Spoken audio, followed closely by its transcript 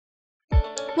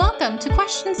Welcome to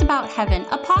Questions About Heaven,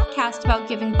 a podcast about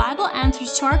giving Bible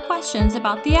answers to our questions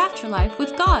about the afterlife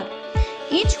with God.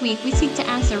 Each week, we seek to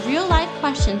answer real-life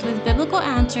questions with biblical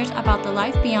answers about the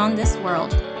life beyond this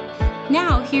world.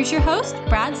 Now, here's your host,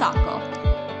 Brad Zockel.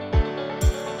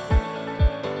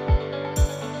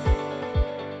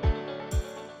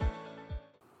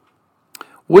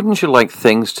 Wouldn't you like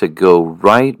things to go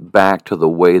right back to the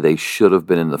way they should have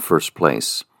been in the first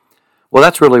place? Well,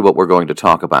 that's really what we're going to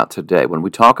talk about today. When we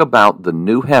talk about the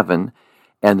new heaven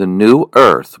and the new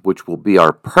earth, which will be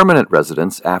our permanent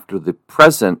residence after the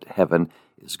present heaven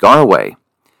is gone away,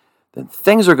 then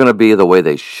things are going to be the way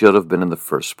they should have been in the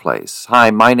first place.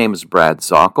 Hi, my name is Brad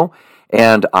Zockel,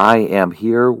 and I am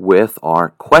here with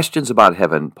our Questions About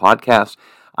Heaven podcast.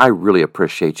 I really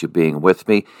appreciate you being with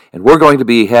me, and we're going to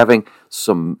be having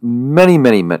some many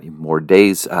more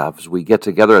days as we get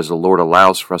together, as the Lord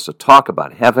allows for us to talk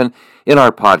about heaven in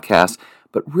our podcast,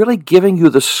 but really giving you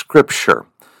the scripture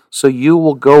so you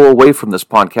will go away from this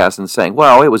podcast and saying,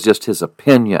 well, it was just his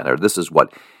opinion, or this is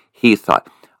what he thought.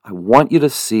 I want you to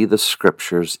see the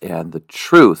scriptures and the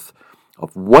truth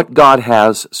of what God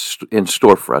has in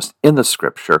store for us in the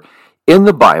scripture, in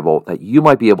the Bible, that you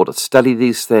might be able to study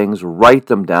these things, write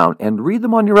them down, and read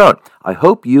them on your own. I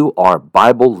hope you are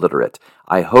Bible literate.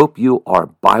 I hope you are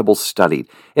Bible studied.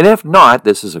 And if not,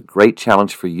 this is a great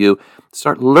challenge for you.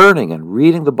 Start learning and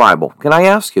reading the Bible. Can I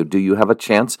ask you, do you have a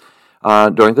chance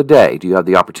during the day? Do you have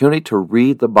the opportunity to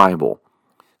read the Bible,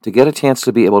 to get a chance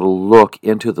to be able to look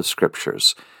into the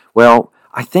Scriptures? Well,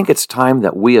 I think it's time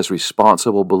that we as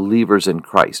responsible believers in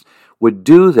Christ would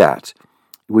do that.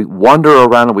 We wander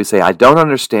around and we say, I don't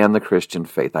understand the Christian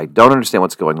faith. I don't understand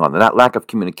what's going on. And that lack of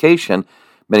communication,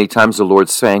 many times the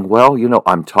Lord's saying, well,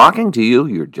 I'm talking to you.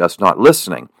 You're just not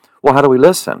listening. Well, how do we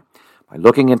listen? By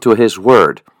looking into His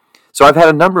Word. So I've had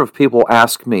a number of people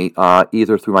ask me,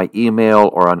 either through my email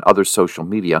or on other social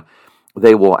media,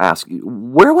 they will ask,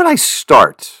 where would I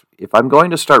start? If I'm going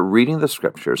to start reading the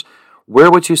Scriptures, where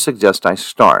would you suggest I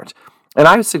start? And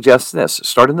I would suggest this.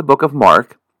 Start in the book of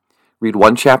Mark. Read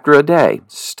one chapter a day.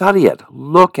 Study it.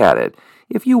 Look at it.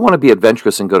 If you want to be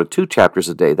adventurous and go to 2 chapters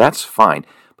a day, that's fine.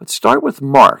 But start with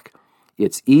Mark.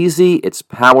 It's easy. It's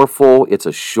powerful. It's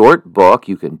a short book.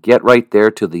 You can get right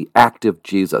there to the active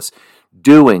Jesus.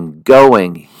 Doing,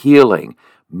 going, healing,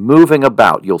 moving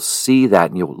about. You'll see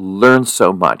that and you'll learn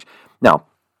so much. Now,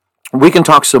 we can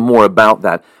talk some more about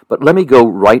that, but let me go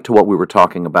right to what we were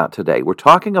talking about today. We're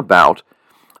talking about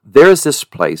there's this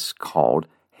place called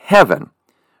heaven.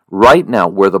 Right now,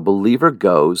 where the believer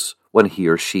goes when he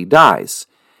or she dies.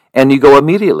 And you go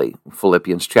immediately.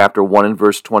 Philippians chapter 1 and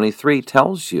verse 23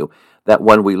 tells you that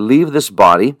when we leave this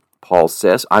body, Paul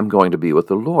says, I'm going to be with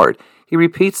the Lord. He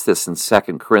repeats this in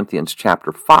 2 Corinthians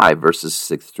chapter 5, verses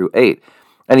 6 through 8.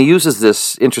 And he uses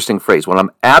this interesting phrase, when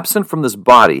I'm absent from this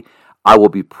body, I will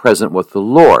be present with the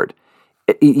Lord.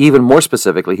 Even more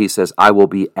specifically, he says, I will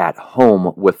be at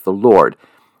home with the Lord.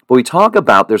 But we talk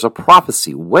about there's a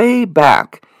prophecy way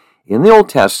back in the Old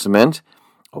Testament,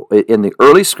 in the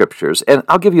early Scriptures, and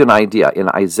I'll give you an idea. In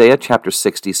Isaiah chapter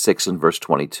 66 and verse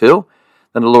 22,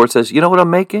 then the Lord says, you know what I'm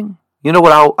making? You know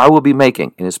what I will be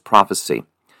making in His prophecy?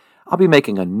 I'll be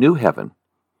making a new heaven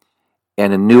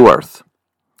and a new earth.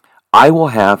 I will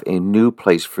have a new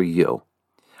place for you.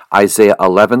 Isaiah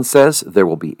 11 says there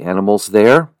will be animals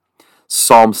there.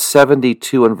 Psalm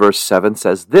 72 and verse 7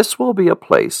 says this will be a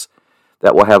place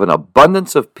that will have an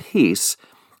abundance of peace,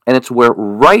 and it's where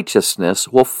righteousness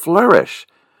will flourish,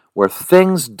 where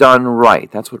things done right.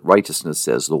 That's what righteousness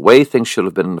is, the way things should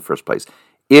have been in the first place.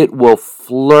 It will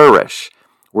flourish.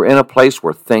 We're in a place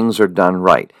where things are done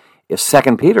right. If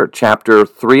 2 Peter chapter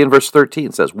 3 and verse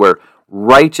 13 says, where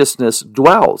righteousness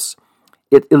dwells.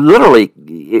 It literally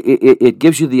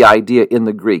gives you the idea in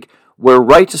the Greek, where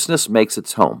righteousness makes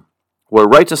its home, where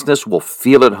righteousness will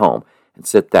feel at home and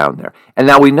sit down there. And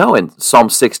now we know in Psalm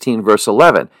 16 verse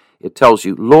 11, it tells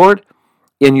you, Lord,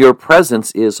 in your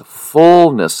presence is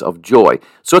fullness of joy.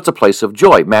 So it's a place of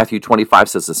joy. Matthew 25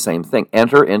 says the same thing.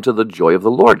 Enter into the joy of the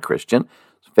Lord, Christian.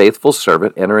 Faithful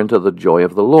servant, enter into the joy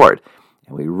of the Lord.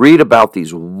 And we read about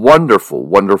these wonderful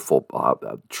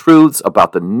truths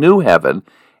about the new heaven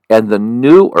and the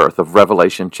new earth of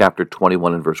Revelation chapter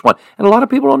 21 and verse 1. And a lot of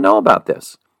people don't know about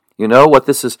this. You know what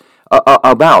this is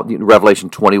about.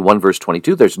 Revelation 21 verse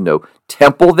 22, there's no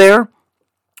temple there.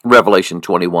 Revelation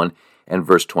 21 and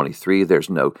verse 23,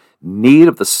 there's no need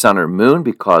of the sun or moon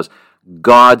because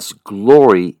God's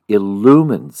glory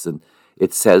illumines. And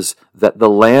it says that the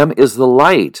Lamb is the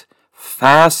light.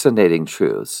 Fascinating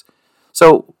truths.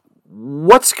 So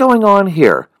what's going on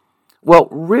here? Well,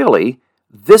 really,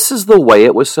 this is the way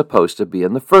it was supposed to be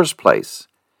in the first place.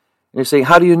 And you say,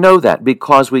 how do you know that?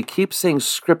 Because we keep seeing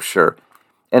Scripture,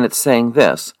 and it's saying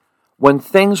this: when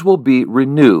things will be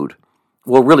renewed,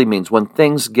 well, really means when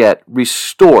things get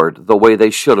restored the way they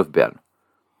should have been.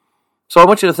 So I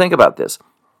want you to think about this.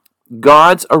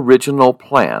 God's original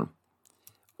plan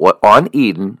on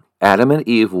Eden, Adam and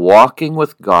Eve walking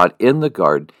with God in the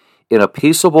garden in a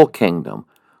peaceable kingdom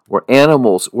where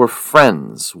animals were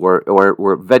friends, where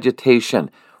vegetation,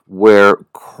 where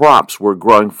crops were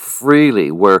growing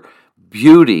freely, where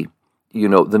beauty,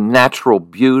 the natural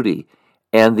beauty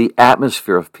and the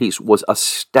atmosphere of peace was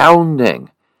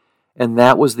astounding. And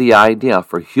that was the idea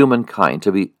for humankind,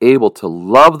 to be able to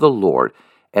love the Lord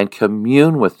and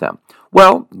commune with them.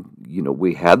 Well,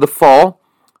 we had the fall.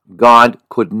 God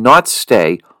could not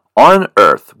stay on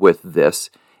earth with this,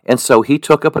 and so he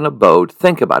took up an abode.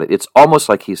 Think about it. It's almost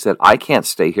like he said, I can't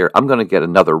stay here. I'm going to get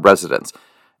another residence.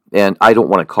 And I don't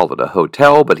want to call it a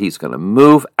hotel, but he's going to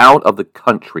move out of the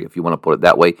country, if you want to put it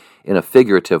that way, in a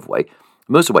figurative way.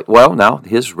 Moves away. Well, now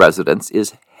his residence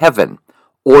is heaven,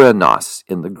 ouranos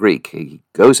in the Greek. He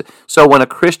goes. So when a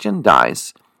Christian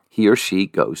dies, he or she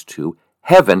goes to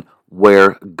heaven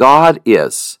where God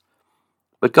is.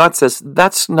 But God says,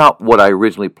 that's not what I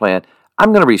originally planned.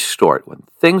 I'm going to restore it. When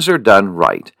things are done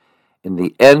right, in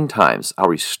the end times, I'll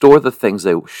restore the things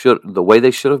the way they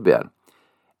should have been.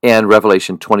 And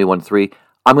Revelation 21:3,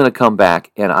 I'm going to come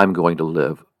back and I'm going to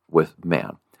live with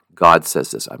man. God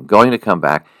says this, I'm going to come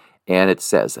back, and it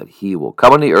says that he will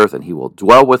come on the earth and he will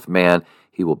dwell with man.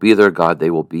 He will be their God.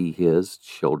 They will be his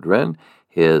children,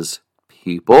 his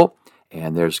people.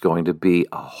 And there's going to be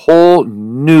a whole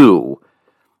new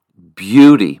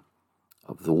beauty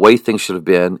of the way things should have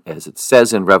been. As it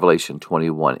says in Revelation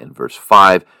 21 in verse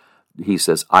 5, he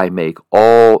says, I make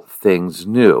all things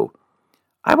new.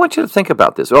 I want you to think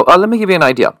about this. Let me give you an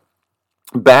idea.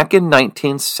 Back in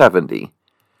 1970,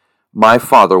 my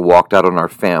father walked out on our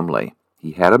family.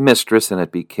 He had a mistress, and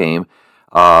it became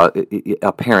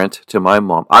apparent to my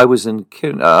mom. I was in,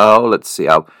 I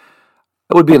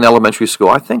would be in elementary school.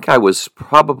 I think I was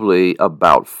probably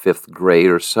about 5th grade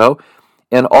or so.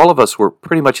 And all of us were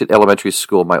pretty much at elementary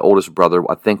school. My oldest brother,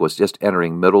 I think, was just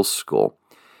entering middle school.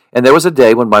 And there was a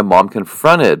day when my mom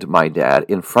confronted my dad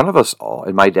in front of us all,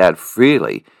 and my dad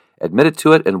freely admitted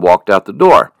to it and walked out the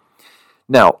door.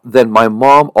 Now, then my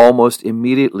mom almost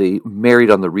immediately married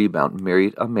on the rebound,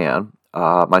 married a man,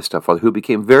 my stepfather, who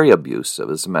became very abusive,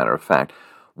 as a matter of fact,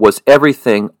 was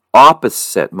everything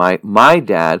opposite. My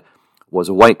dad was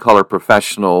a white-collar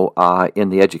professional in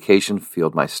the education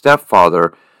field. My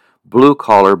stepfather,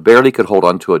 blue-collar, barely could hold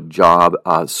on to a job,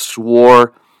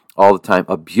 swore all the time,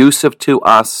 abusive to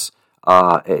us,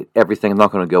 everything. I'm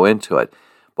not going to go into it.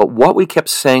 But what we kept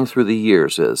saying through the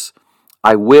years is,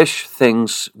 I wish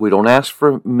things, we don't ask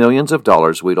for millions of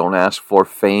dollars, we don't ask for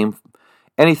fame,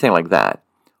 anything like that.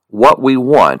 What we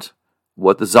want,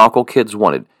 what the Zockel kids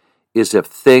wanted, is if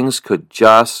things could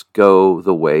just go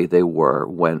the way they were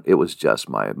when it was just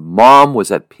my mom was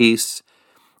at peace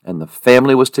and the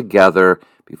family was together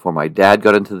before my dad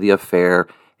got into the affair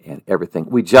and everything.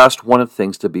 We just wanted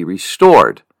things to be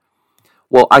restored.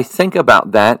 Well, I think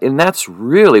about that, and that's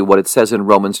really what it says in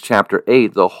Romans chapter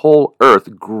 8. The whole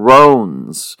earth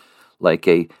groans like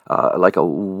a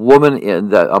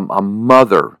woman a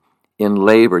mother in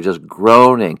labor, just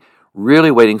groaning,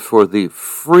 really waiting for the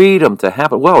freedom to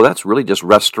happen. Well, that's really just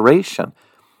restoration,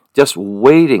 just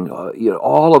waiting.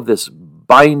 All of this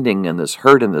binding and this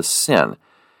hurt and this sin.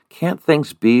 Can't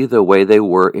things be the way they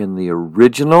were in the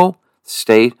original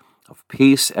state of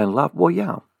peace and love? Well,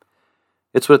 yeah.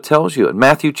 It's what it tells you. In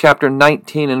Matthew chapter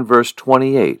 19 and verse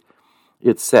 28,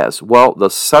 it says, well, the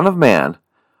Son of Man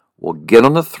will get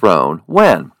on the throne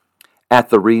when? At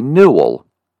the renewal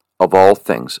of all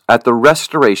things, at the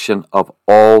restoration of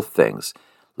all things.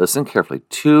 Listen carefully.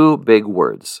 2 big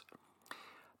words.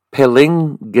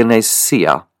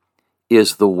 Palingenesia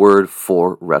is the word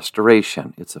for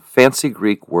restoration. It's a fancy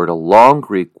Greek word, a long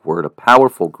Greek word, a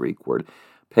powerful Greek word.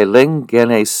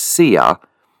 Palingenesia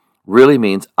really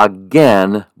means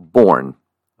again born,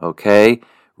 okay?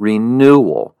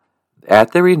 Renewal.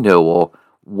 At the renewal,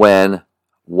 when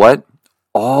what?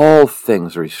 All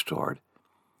things are restored.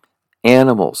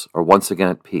 Animals are once again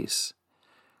at peace.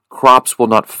 Crops will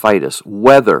not fight us.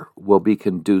 Weather will be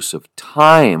conducive.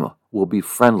 Time will be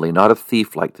friendly, not a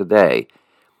thief like today.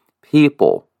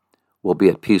 People will be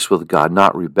at peace with God,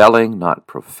 not rebelling, not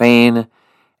profane,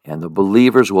 and the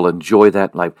believers will enjoy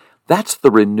that life. That's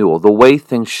the renewal, the way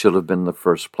things should have been in the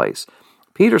first place.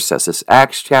 Peter says this,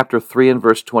 Acts chapter 3 and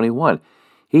verse 21.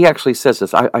 He actually says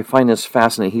this. I find this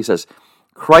fascinating. He says,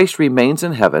 Christ remains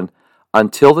in heaven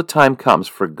until the time comes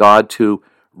for God to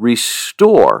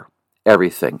restore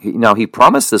everything. Now, he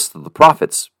promised this to the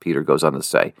prophets, Peter goes on to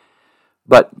say,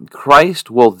 but Christ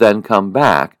will then come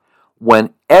back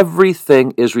when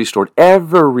everything is restored.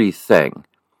 Everything.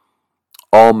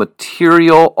 All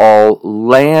material, all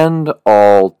land,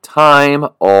 all time,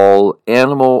 all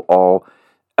animal, all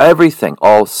everything,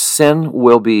 all sin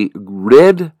will be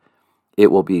rid.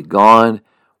 It will be gone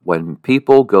when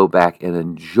people go back and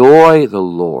enjoy the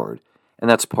Lord. And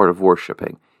that's part of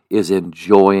worshiping, is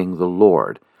enjoying the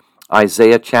Lord.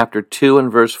 Isaiah chapter 2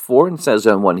 and verse 4 and says,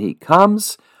 and when he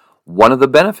comes, one of the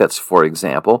benefits, for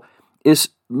example, is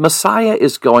Messiah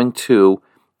is going to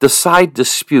decide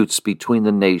disputes between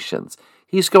the nations.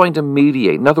 He's going to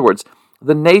mediate. In other words,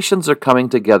 the nations are coming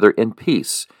together in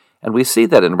peace. And we see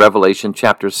that in Revelation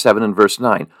chapter 7 and verse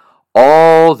 9.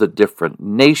 All the different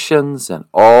nations and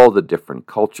all the different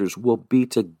cultures will be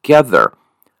together.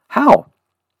 How?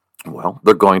 Well,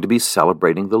 they're going to be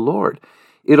celebrating the Lord.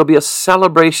 It'll be a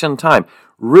celebration time.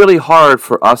 Really hard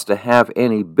for us to have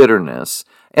any bitterness.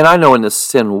 And I know in this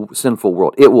sinful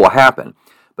world it will happen.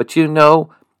 But you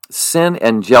know, sin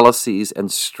and jealousies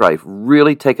and strife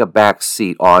really take a back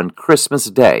seat on Christmas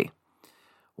Day,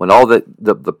 when all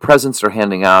the presents are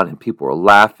handing out and people are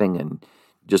laughing and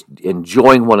just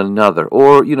enjoying one another.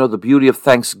 Or, you know, the beauty of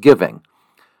Thanksgiving,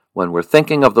 when we're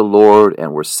thinking of the Lord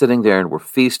and we're sitting there and we're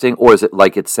feasting. Or is it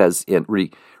like it says in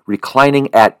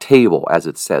reclining at table, as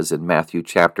it says in Matthew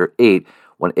chapter 8,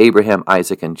 when Abraham,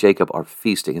 Isaac, and Jacob are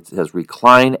feasting. It says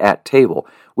recline at table,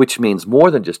 which means more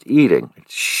than just eating.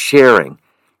 It's sharing,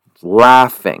 it's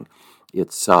laughing.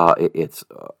 It's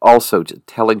also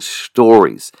telling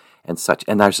stories and such.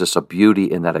 And there's just a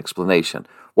beauty in that explanation.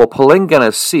 Well,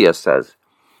 Palingenesia says,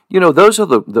 you know, those are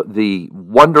the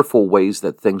wonderful ways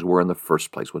that things were in the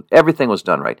first place. When everything was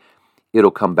done right, it'll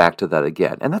come back to that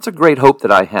again. And that's a great hope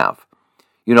that I have.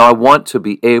 You know, I want to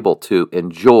be able to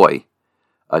enjoy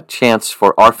a chance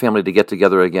for our family to get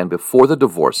together again before the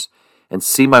divorce and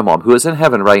see my mom, who is in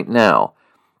heaven right now,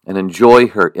 and enjoy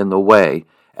her in the way.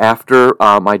 After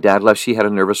my dad left, she had a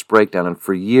nervous breakdown, and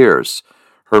for years,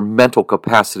 her mental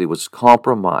capacity was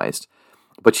compromised.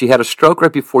 But she had a stroke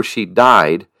right before she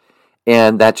died,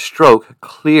 and that stroke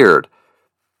cleared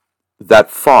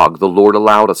that fog. The Lord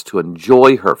allowed us to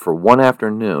enjoy her for one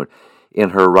afternoon in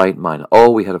her right mind. Oh,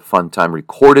 we had a fun time,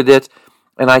 recorded it,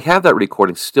 and I have that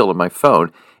recording still in my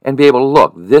phone, and be able to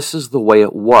look, this is the way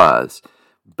it was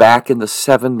back in the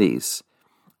 70s.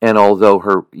 And although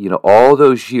her, you know, all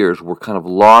those years were kind of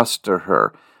lost to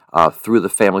her through the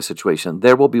family situation,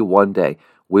 there will be one day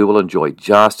we will enjoy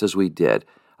just as we did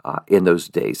in those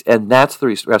days. And that's the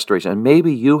restoration. And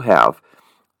maybe you have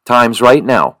times right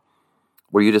now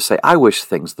where you just say, I wish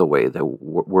things the way they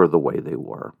were the way they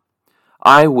were.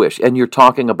 I wish. And you're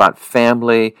talking about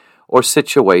family or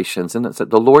situations, and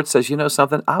the Lord says, you know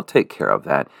something, I'll take care of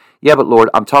that. Yeah, but Lord,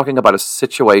 I'm talking about a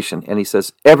situation, and he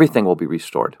says, everything will be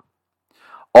restored.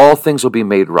 All things will be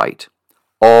made right.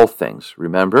 All things.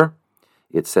 Remember,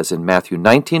 it says in Matthew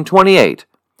 19:28,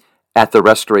 at the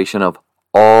restoration of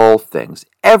all things,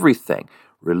 everything,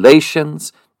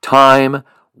 relations, time,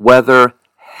 weather,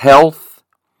 health,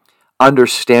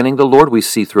 understanding the Lord, we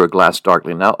see through a glass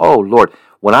darkly. Now, oh Lord,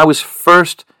 when I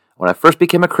first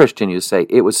became a Christian, you say,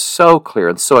 it was so clear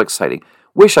and so exciting.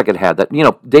 Wish I could have that. You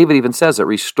know, David even says it,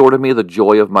 restore to me the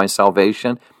joy of my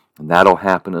salvation, and that'll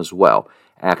happen as well.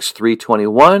 Acts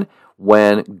 3:21,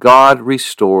 when God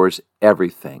restores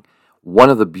everything. One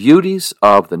of the beauties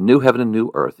of the new heaven and new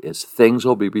earth is things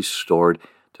will be restored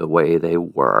to the way they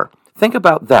were. Think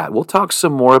about that. We'll talk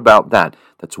some more about that.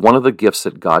 That's one of the gifts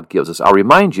that God gives us. I'll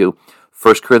remind you,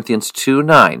 1 Corinthians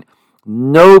 2:9,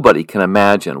 nobody can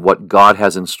imagine what God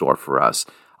has in store for us.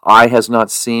 Eye has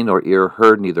not seen or ear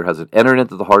heard, neither has it entered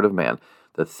into the heart of man,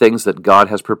 the things that God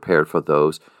has prepared for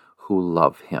those who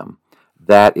love him.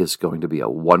 That is going to be a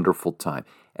wonderful time.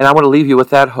 And I want to leave you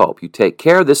with that hope. You take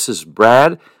care. This is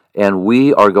Brad, and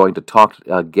we are going to talk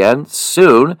again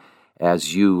soon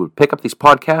as you pick up these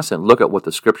podcasts and look at what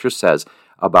the Scripture says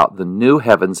about the new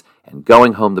heavens and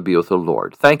going home to be with the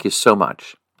Lord. Thank you so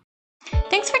much.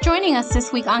 Thanks for joining us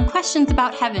this week on Questions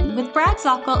About Heaven with Brad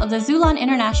Zockel of the Xulon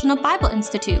International Bible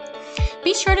Institute.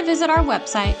 Be sure to visit our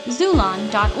website,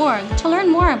 xulon.org, to learn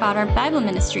more about our Bible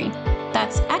ministry.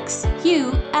 That's xulon.org.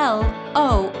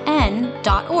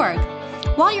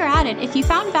 While you're at it, if you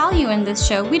found value in this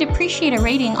show, we'd appreciate a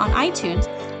rating on iTunes.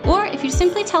 Or if you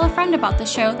simply tell a friend about the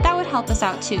show, that would help us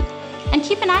out too. And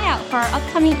keep an eye out for our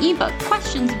upcoming ebook,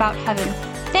 Questions About Heaven.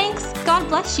 Thanks, God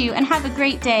bless you, and have a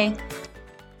great day.